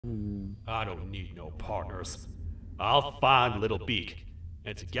I don't need no partners. I'll find Little Beak,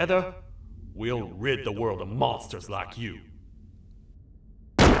 and together, we'll rid the world of monsters like you.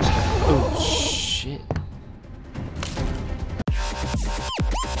 Oh, shit.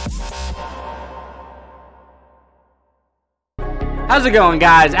 How's it going,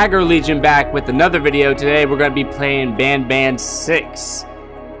 guys? Aggro Legion back with another video. Today we're going to be playing Banban 6.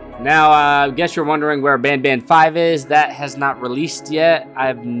 Now, I guess you're wondering where Banban 5 is. That has not released yet. I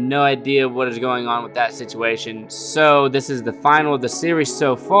have no idea what is going on with that situation. So, this is the final of the series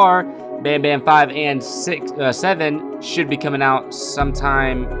so far. Banban 5 and 7 should be coming out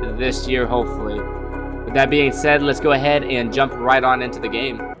sometime this year, hopefully. With that being said, let's go ahead and jump right on into the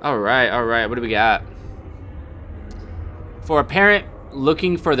game. Alright, what do we got? For a parent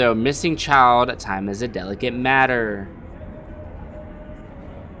looking for their missing child, time is a delicate matter.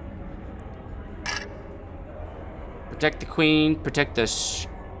 Protect the queen, protect the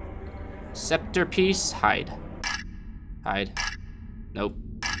scepter piece, hide. Hide. Nope.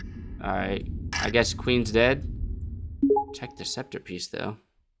 Alright, I guess queen's dead. Check the scepter piece though.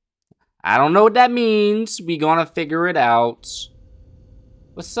 I don't know what that means. We gonna figure it out.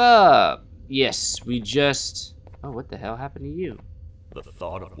 What's up? Yes, we just... Oh, what the hell happened to you? The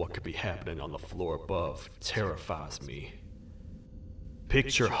thought of what could be happening on the floor above terrifies me.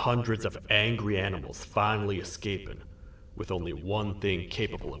 Picture hundreds of angry animals finally escaping, with only one thing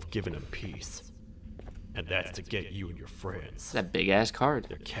capable of giving them peace. And that's to get you and your friends. That big ass card.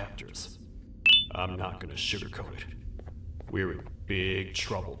 Their captors. I'm not gonna sugarcoat it. We're in big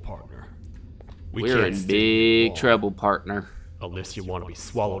trouble, partner. We're in big trouble, partner. Unless you want to be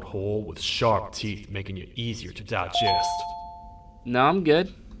swallowed whole with sharp teeth making you easier to digest. No, I'm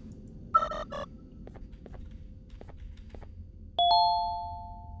good.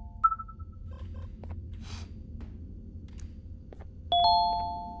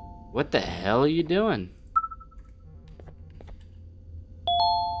 What the hell are you doing?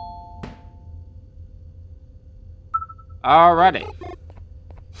 Alrighty.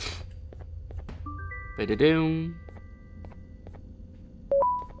 Ba-da-doom.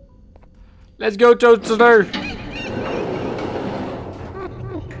 Let's go, Toadster!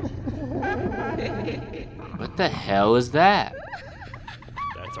 What the hell is that?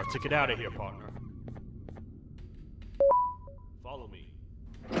 That's our ticket out of here, partner. Follow me.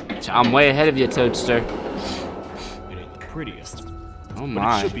 I'm way ahead of you, Toadster. It ain't the prettiest. Oh my.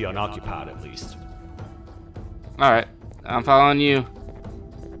 But it should be unoccupied at least. Alright, I'm following you.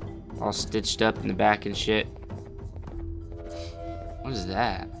 All stitched up in the back and shit. What is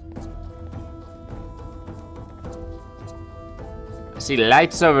that? I see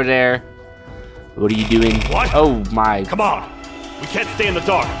lights over there. What are you doing? What? Oh my. Come on! We can't stay in the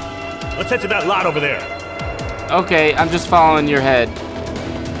dark. Let's head to that lot over there. Okay, I'm just following your head.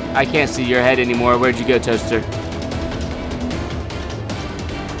 I can't see your head anymore. Where'd you go, Toaster?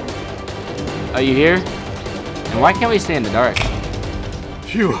 Are you here? And why can't we stay in the dark?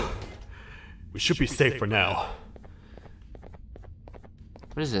 Phew. We should be safe for now.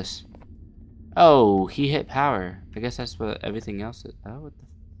 What is this? Oh, he hit power. I guess that's what everything else is. Oh, what the...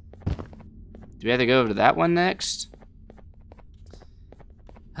 Do we have to go over to that one next?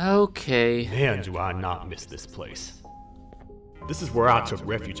 Okay. Man, do I not miss this place. This is where I took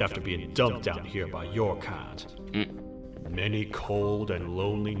refuge after being dumped down here by your kind. Many cold and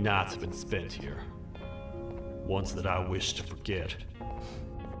lonely nights have been spent here. Ones that I wish to forget.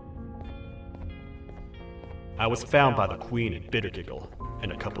 I was found by the Queen and Bittergiggle,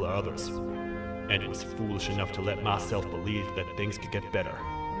 and a couple of others, and was foolish enough to let myself believe that things could get better.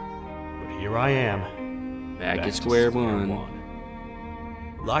 But here I am, Back at square one.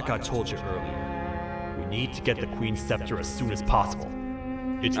 Like I told you earlier, we need to get the Queen's scepter as soon as possible.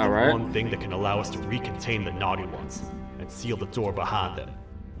 It's the one thing that can allow us to recontain the naughty ones, and seal the door behind them.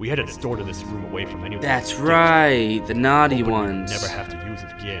 We had it stored in this room away from anyone. That's right, the naughty ones. Never have to use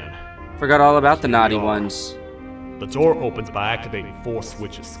it again. Forgot all about the naughty ones. The door opens by activating 4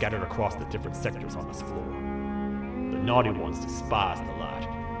 switches scattered across the different sectors on this floor. The naughty ones despise the light.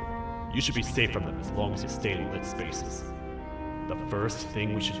 You should be safe from them as long as you stay in lit spaces. The first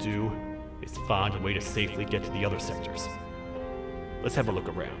thing we should do is find a way to safely get to the other sectors. Let's have a look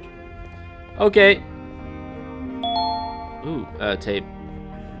around. Okay. Ooh, tape.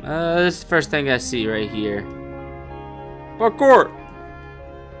 This is the first thing I see right here. Parkour!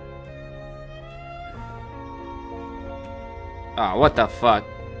 Oh, what the fuck?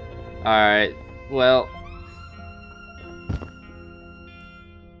 Alright, well...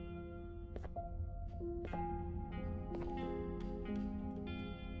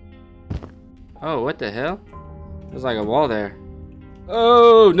 Oh, what the hell? There's like a wall there.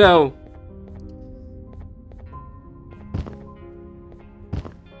 Oh, no!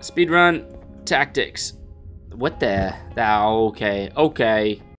 Speedrun tactics. What the?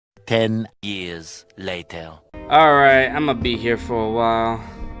 Okay. 10 years later. Alright, I'm gonna be here for a while.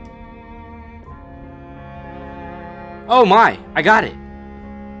 Oh my! I got it!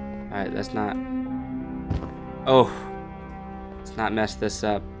 Alright, that's not... Oh. Let's not mess this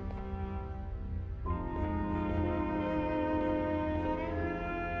up.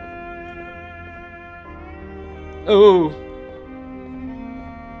 Oh!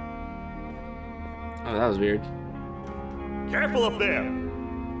 Oh, that was weird. Careful up there!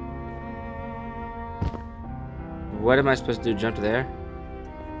 What am I supposed to do? Jump to there?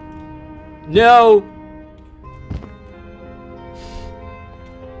 No!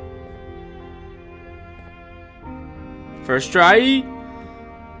 First try.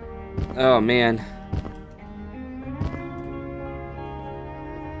 Oh man.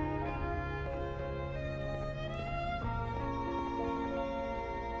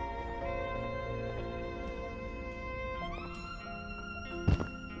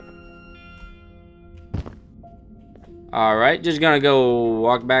 All right, just gonna go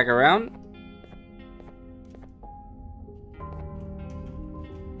walk back around.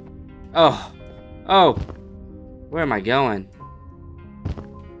 Oh, where am I going?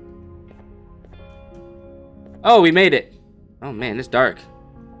 Oh, we made it. Oh man, it's dark.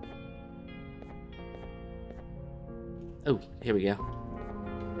 Oh, here we go.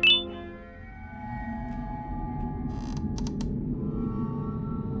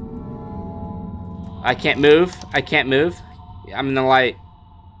 I can't move. I'm in the light.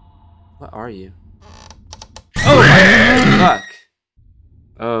 What are you? Oh my fuck.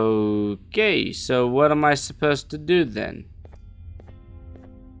 Okay, so what am I supposed to do then?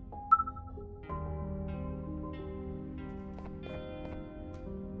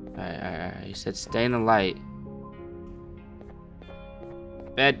 Alright. You said stay in the light.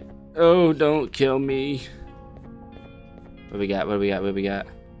 Bed. Oh, don't kill me. What we got? Alright,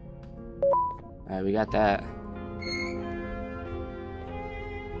 we got that.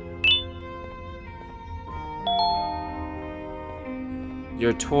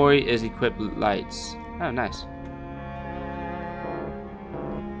 Your toy is equipped with lights. Oh, nice.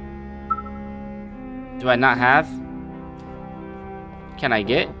 Do I not have? Can I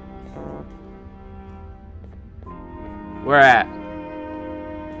get? Where at?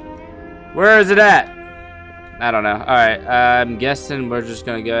 Where is it at? I don't know. Alright, I'm guessing we're just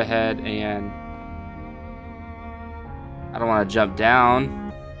gonna go ahead and... I don't want to jump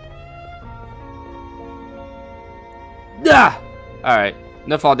down. Ah! Alright,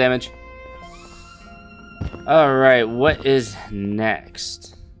 no fall damage. Alright, what is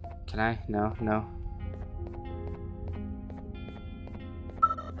next? Can I? No.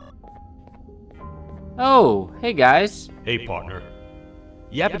 Oh, hey guys. Hey partner.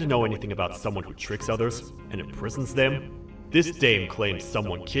 You happen to know anything about someone who tricks others and imprisons them? This dame claims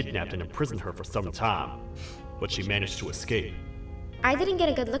someone kidnapped and imprisoned her for some time, but she managed to escape. I didn't get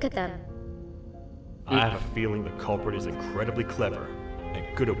a good look at them. I have a feeling the culprit is incredibly clever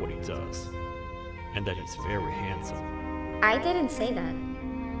and good at what he does, and that he's very handsome. I didn't say that.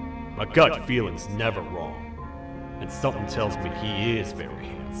 My gut feeling's never wrong, and something tells me he is very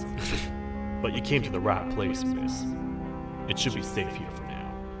handsome. But you came to the right place, miss. It should be safe here for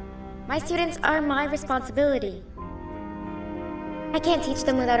now. My students are my responsibility. I can't teach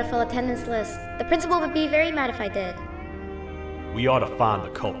them without a full attendance list. The principal would be very mad if I did. We ought to find the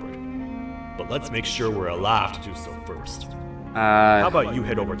culprit, but let's make sure we're alive to do so first. How about you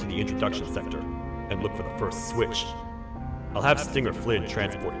head over to the introduction sector and look for the first switch? I'll have Stinger Flynn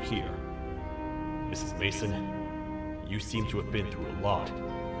transported here. Mrs. Mason, you seem to have been through a lot,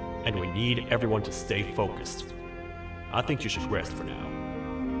 and we need everyone to stay focused. I think you should rest for now.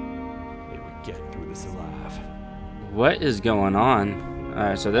 May we get through this alive. What is going on?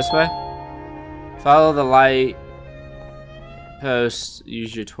 Alright, so this way? Follow the light post.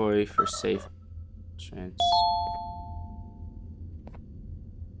 Use your toy for safe trans.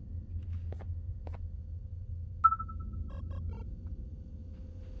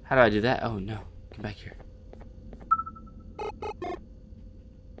 How do I do that? Oh no. Come back here.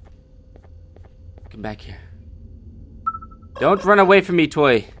 Come back here. Don't run away from me,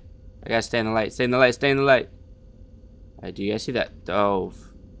 toy. I gotta stay in the light. Stay in the light. Stay in the light. Alright, do you guys see that? Oh. Do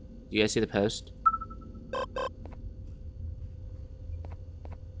you guys see the post?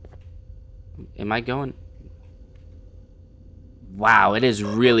 Am I going? Wow, it is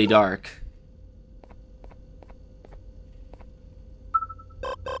really dark.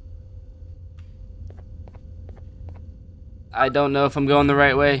 I don't know if I'm going the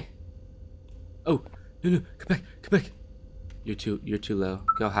right way. Oh, no, come back. You're too low.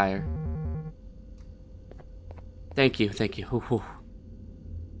 Go higher. Thank you. Ooh, ooh.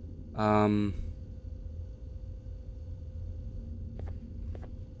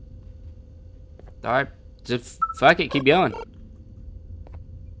 Alright. Just fuck it, keep going.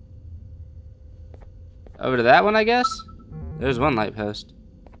 Over to that one, I guess? There's one light post.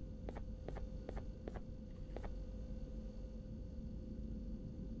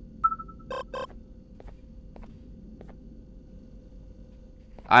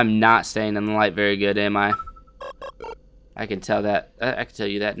 I'm not staying in the light very good, am I? I can tell that. I can tell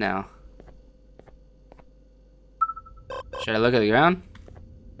you that now. Should I look at the ground?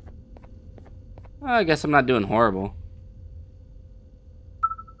 Well, I guess I'm not doing horrible.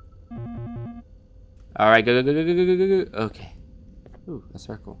 Alright, go. Okay. Ooh, a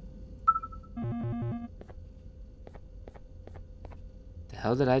circle. The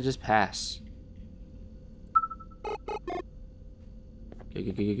hell did I just pass? Go.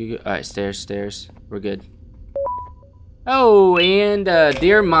 Alright, stairs. We're good. Oh, and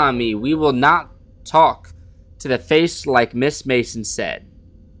dear mommy, we will not talk to the face like Miss Mason said.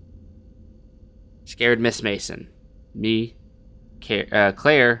 Scared Miss Mason. Me,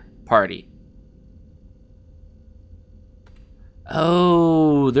 Claire, party.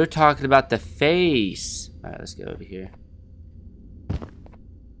 Oh, they're talking about the face. Alright, let's go over here.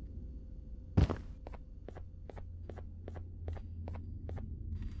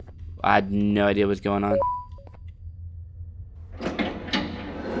 I had no idea what's going on.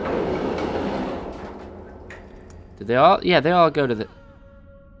 Did they all? Yeah, they all go to the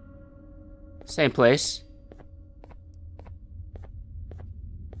same place.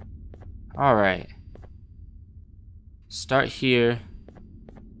 Alright. Start here.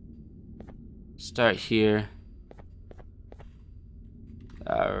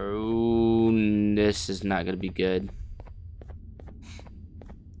 This is not gonna be good.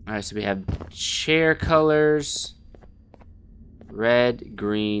 Alright, so we have chair colors. Red,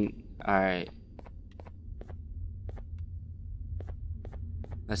 green. Alright.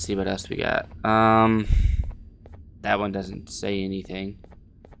 Let's see what else we got. That one doesn't say anything.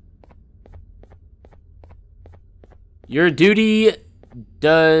 Your duty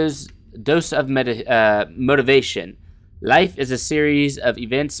does dose of motivation. Life is a series of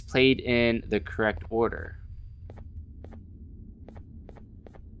events played in the correct order.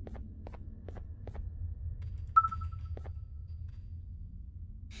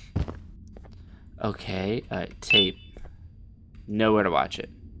 Okay, tape. Nowhere to watch it.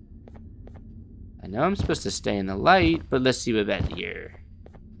 I know I'm supposed to stay in the light, but let's see what about here.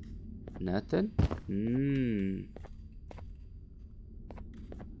 Nothing?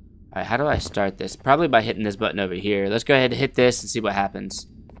 Alright, how do I start this? Probably by hitting this button over here. Let's go ahead and hit this and see what happens.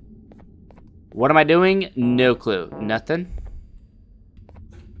 What am I doing? No clue. Nothing?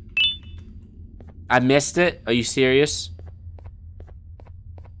 I missed it? Are you serious?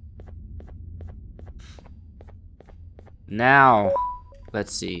 Now,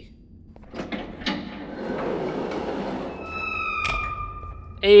 let's see.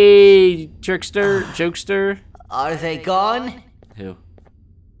 Hey, trickster, jokester. Are they gone? Who?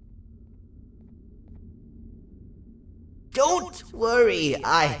 Don't worry,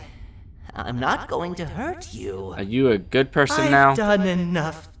 I'm not going to hurt you. Are you a good person now? I've done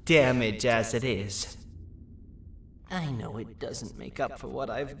enough damage as it is. I know it doesn't make up for what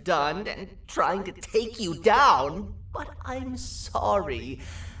I've done and trying to take you down, but I'm sorry.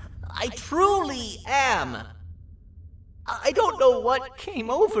 I truly am. I don't know what came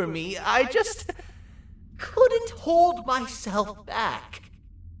over me. I just couldn't hold myself back.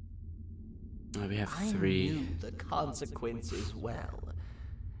 Oh, we have I 3. knew the consequences well,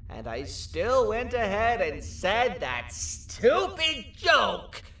 and I still went ahead and said that stupid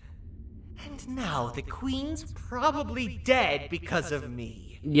joke. And now the Queen's probably dead because of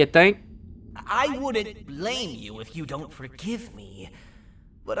me. You think? I wouldn't blame you if you don't forgive me,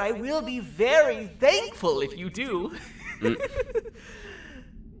 but I will be very thankful if you do.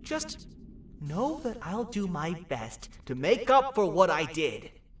 Just know that I'll do my best to make up for what I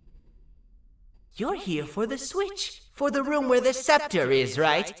did. You're here for the switch, for the room where the scepter is,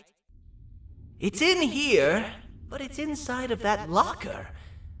 right? It's in here, but it's inside of that locker.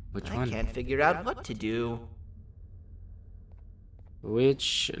 Which I one? can't figure out what to do.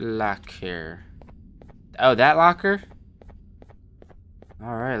 Which locker? Oh, that locker?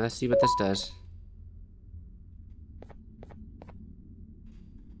 Alright, let's see what this does.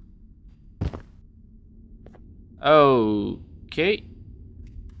 Okay.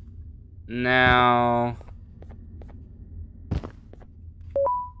 Now...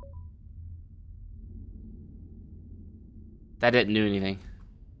 That didn't do anything.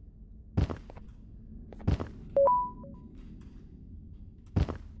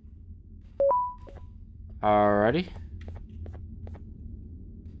 Alrighty.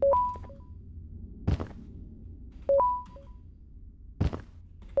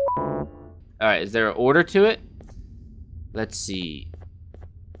 Alright, is there an order to it? Let's see.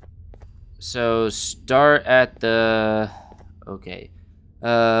 So start at the okay.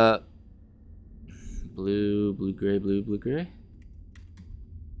 Blue, blue, gray, blue, blue, gray.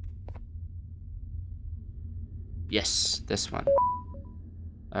 Yes, this one.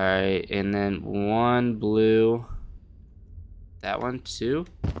 Alright, and then one blue. That one too?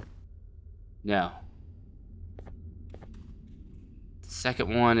 No.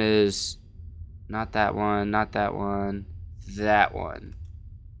 Second one is not that one, not that one, that one.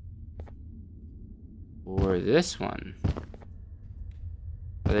 Or this one.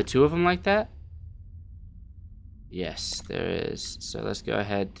 Are there two of them like that? Yes, there is. So let's go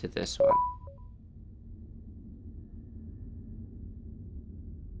ahead to this one.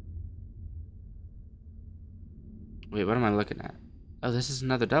 Wait, what am I looking at? Oh, this is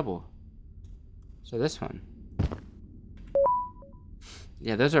another double. So this one.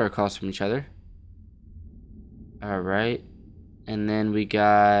 Yeah, those are across from each other. Alright. And then we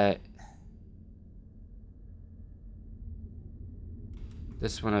got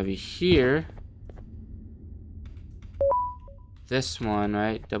this one over here. This one,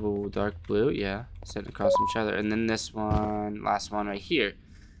 right? Double dark blue, yeah. Sitting across from each other. And then this one, last one right here.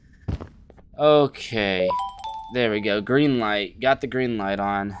 Okay. There we go. Green light. Got the green light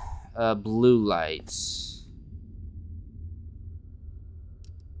on. Blue lights.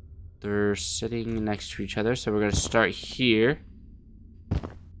 They're sitting next to each other, so we're going to start here.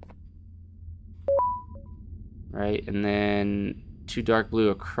 Right, and then two dark blue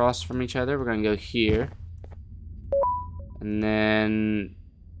across from each other. We're going to go here. And then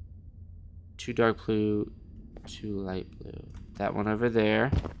two dark blue, two light blue. That one over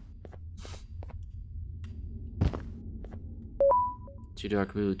there. Two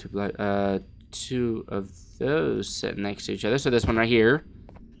dark blue, two black, two of those sitting next to each other. So this one right here.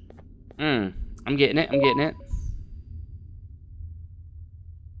 I'm getting it, I'm getting it.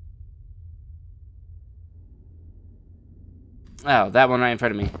 Oh, that one right in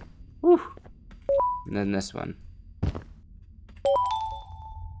front of me. Whew. And then this one.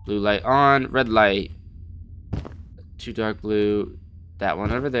 Blue light on, red light. Two dark blue. That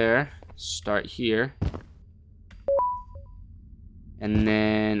one over there. Start here. And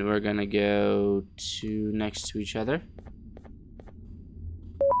then we're gonna go two next to each other.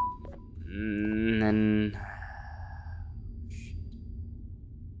 And then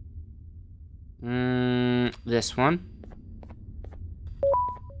this one.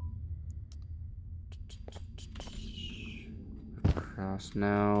 Across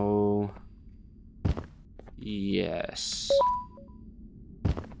now. Yes.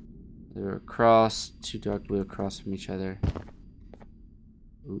 They're across, two dark blue across from each other.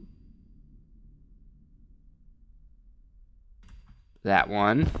 Ooh. That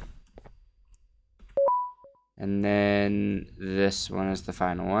one. And then this one is the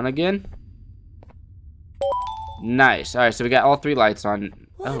final one again. Nice. Alright, so we got all three lights on.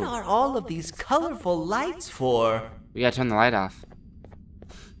 What are all of these colorful lights for? We gotta turn the light off.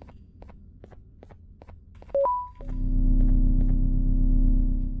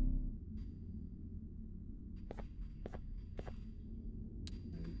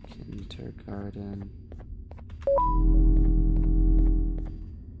 Kindergarten.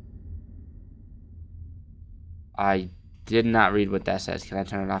 I did not read what that says. Can I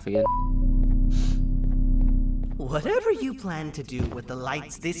turn it off again? Whatever you plan to do with the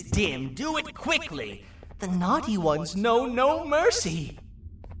lights this dim, do it quickly. The naughty ones know no mercy.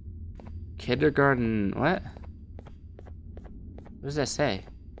 Kindergarten, what? What does that say?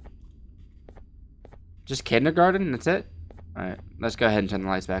 Just kindergarten? That's it? Alright, let's go ahead and turn the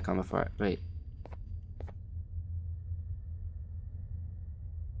lights back on before I... Wait.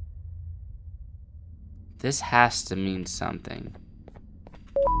 This has to mean something.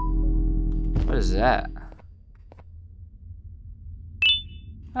 What is that?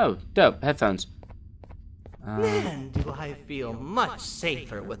 Oh, dope. Headphones. Man, do I feel much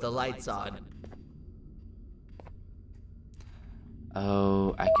safer with the lights on.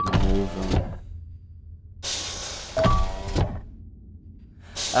 Oh, I can move them.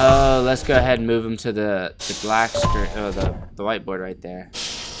 Oh, let's go ahead and move them to the black screen, or the whiteboard right there.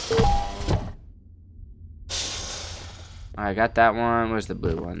 Alright, got that one. Where's the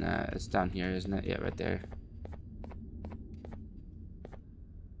blue one? It's down here, isn't it? Yeah, right there.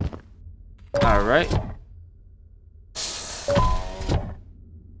 Alright.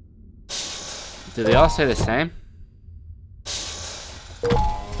 Do they all say the same?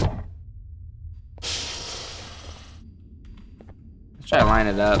 Let's try to line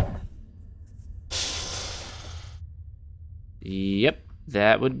it up. Yep,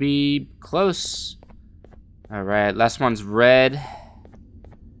 that would be close. All right, last one's red.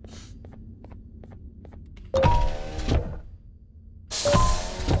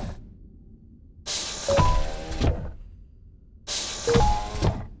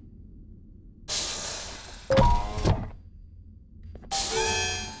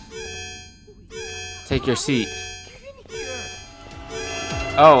 Take your seat.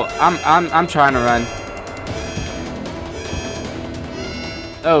 Oh, I'm trying to run.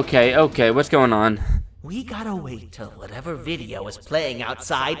 Okay, what's going on? We gotta wait till whatever video is playing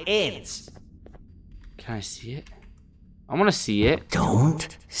outside ends. Can I see it? I want to see it.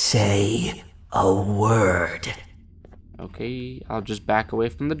 Don't say a word. Okay, I'll just back away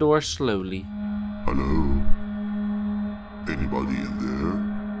from the door slowly. Hello? Anybody in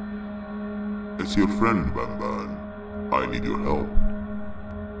there? It's your friend, Banban. I need your help.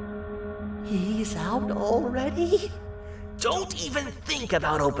 He's out already? Don't even think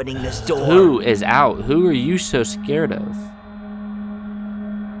about opening this door. Who is out? Who are you so scared of?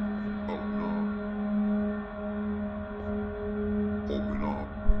 Oh no. Open up.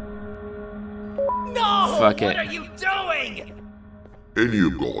 No! Fuck it. What are you doing? In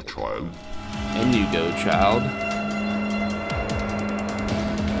you go, child. In you go, child.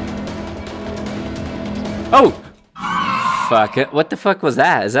 Oh! Fuck it. What the fuck was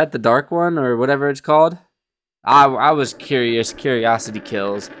that? Is that the dark one or whatever it's called? I was curious. Curiosity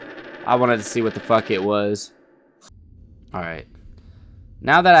kills. I wanted to see what the fuck it was. Alright.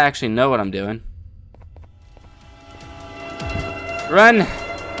 Now that I actually know what I'm doing. Run!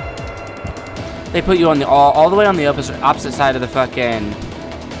 They put you on the all the way on the opposite side of the fucking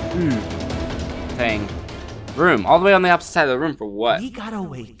thing. Room. All the way on the opposite side of the room for what? We gotta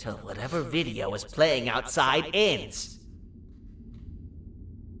wait till whatever video is playing outside ends.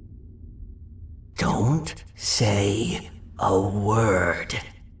 Don't say a word.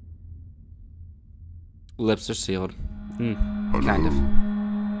 Lips are sealed. Hello? Kind of.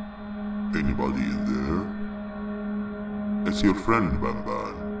 Anybody in there? It's your friend,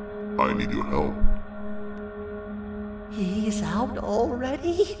 Banban. I need your help. He's out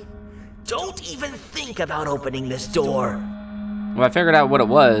already? Don't even think about opening this door. Well, I figured out what it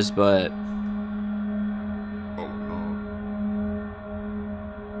was, but Oh no.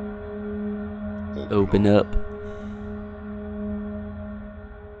 open up.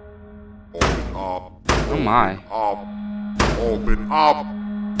 Open up. Oh my. Up. Open up.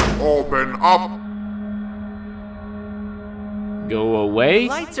 Open up. Go away.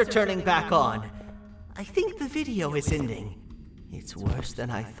 Lights are turning back on. I think the video is ending. It's worse than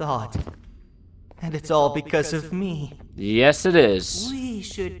I thought. And it's all because of me. Yes, it is. We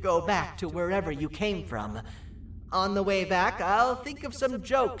should go back to wherever you came from. On the way back, I'll think of some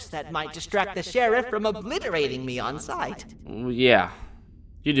jokes that might distract the sheriff from obliterating me on sight. Yeah.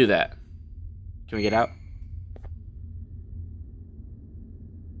 You do that. Can we get out?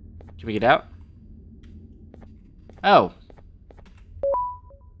 Can we get out? Oh.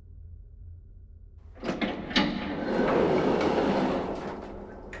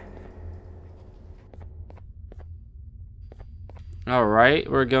 Alright,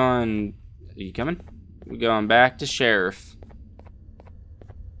 we're going... Are you coming? We're going back to Sheriff.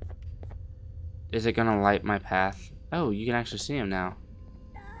 Is it gonna light my path? Oh, you can actually see him now.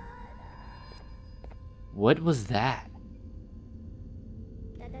 What was that?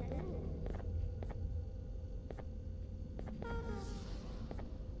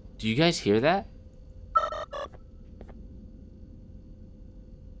 Do you guys hear that?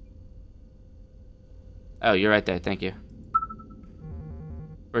 Oh, you're right there. Thank you.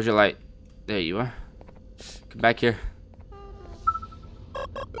 Where's your light? There you are. Come back here.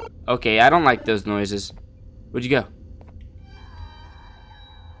 Okay, I don't like those noises. Where'd you go?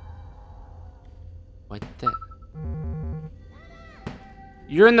 What the?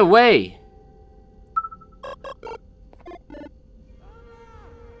 You're in the way.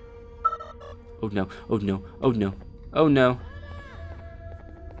 Oh no, oh no, oh no, oh no.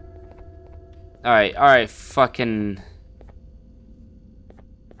 Alright, fucking...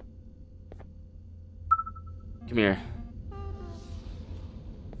 Come here.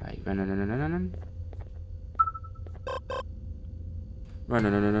 Alright, run.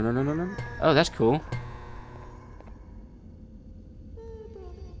 Run. Oh, that's cool.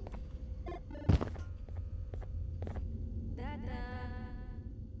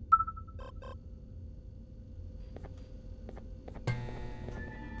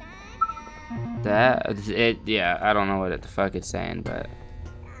 Yeah, I don't know what the fuck it's saying, but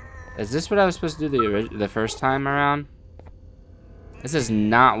is this what I was supposed to do the first time around? This is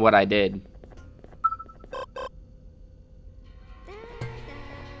not what I did.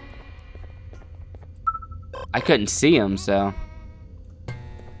 I couldn't see him, so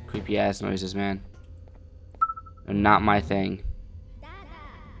creepy ass noises, man. They're not my thing.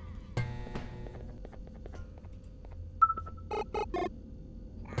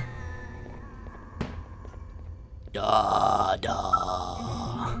 Da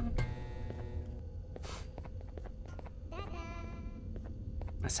da.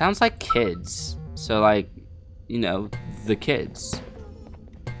 It sounds like kids. So like, you know, the kids.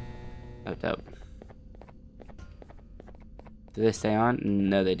 Oh, dope. Do they stay on?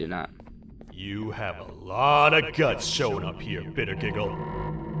 No, they do not. You have a lot of guts showing up here, Bitter Giggle.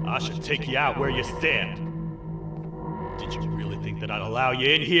 I should take you out where you stand. Did you really think that I'd allow you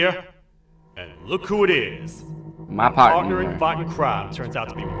in here? And look who it is. My partner in fighting crime turns out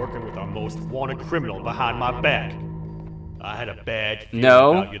to be working with our most wanted criminal behind my back. I had a bad feeling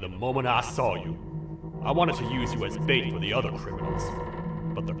about you the moment I saw you. I wanted to use you as bait for the other criminals,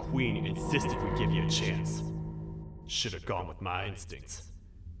 but the Queen insisted we give you a chance. Should have gone with my instincts.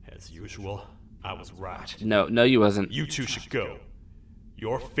 As usual, I was right. No, you wasn't. You two should go.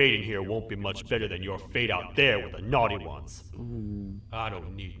 Your fate in here won't be much better than your fate out there with the naughty ones. I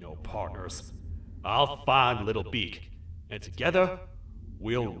don't need no partners. I'll find Little Beak, and together,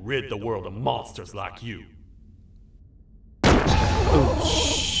 we'll rid the world of monsters like you. Oh,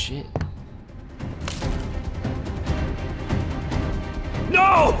 shit.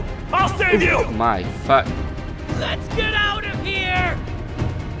 No! I'll save you! My fuck. Let's get out of here!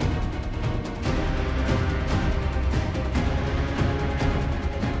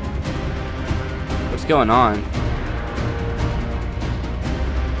 What's going on?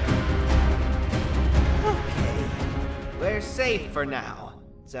 Okay. We're safe for now.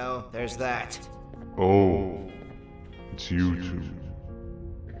 So, there's that. Oh, it's you two.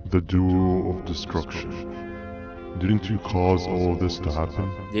 The duo of destruction. Didn't you cause all of this to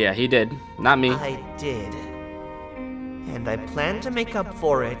happen? Yeah, he did. Not me. I did. And I plan to make up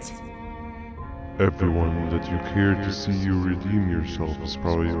for it. Everyone that you cared to see you redeem yourself is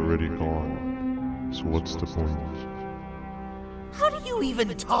probably already gone. So what's the point? How do you even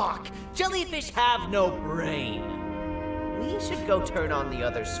talk? Jellyfish have no brain. We should go turn on the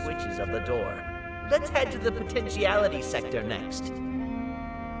other switches of the door. Let's head to the potentiality sector next.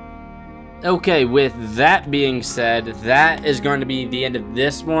 Okay, with that being said, that is going to be the end of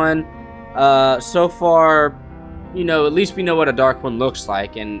this one. So far, you know, at least we know what a dark one looks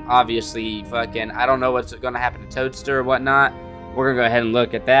like, and obviously, fucking, I don't know what's going to happen to Toadster or whatnot. We're going to go ahead and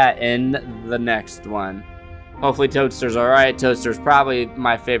look at that in the next one. Hopefully Toadster's alright. Toadster's probably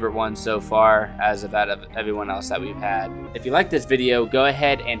my favorite one so far, as of out of everyone else that we've had. If you like this video, go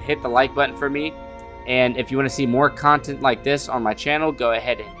ahead and hit the like button for me. And if you want to see more content like this on my channel, go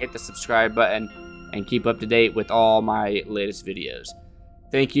ahead and hit the subscribe button and keep up to date with all my latest videos.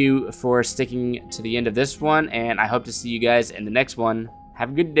 Thank you for sticking to the end of this one, and I hope to see you guys in the next one.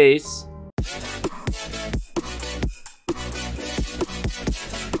 Have a good days.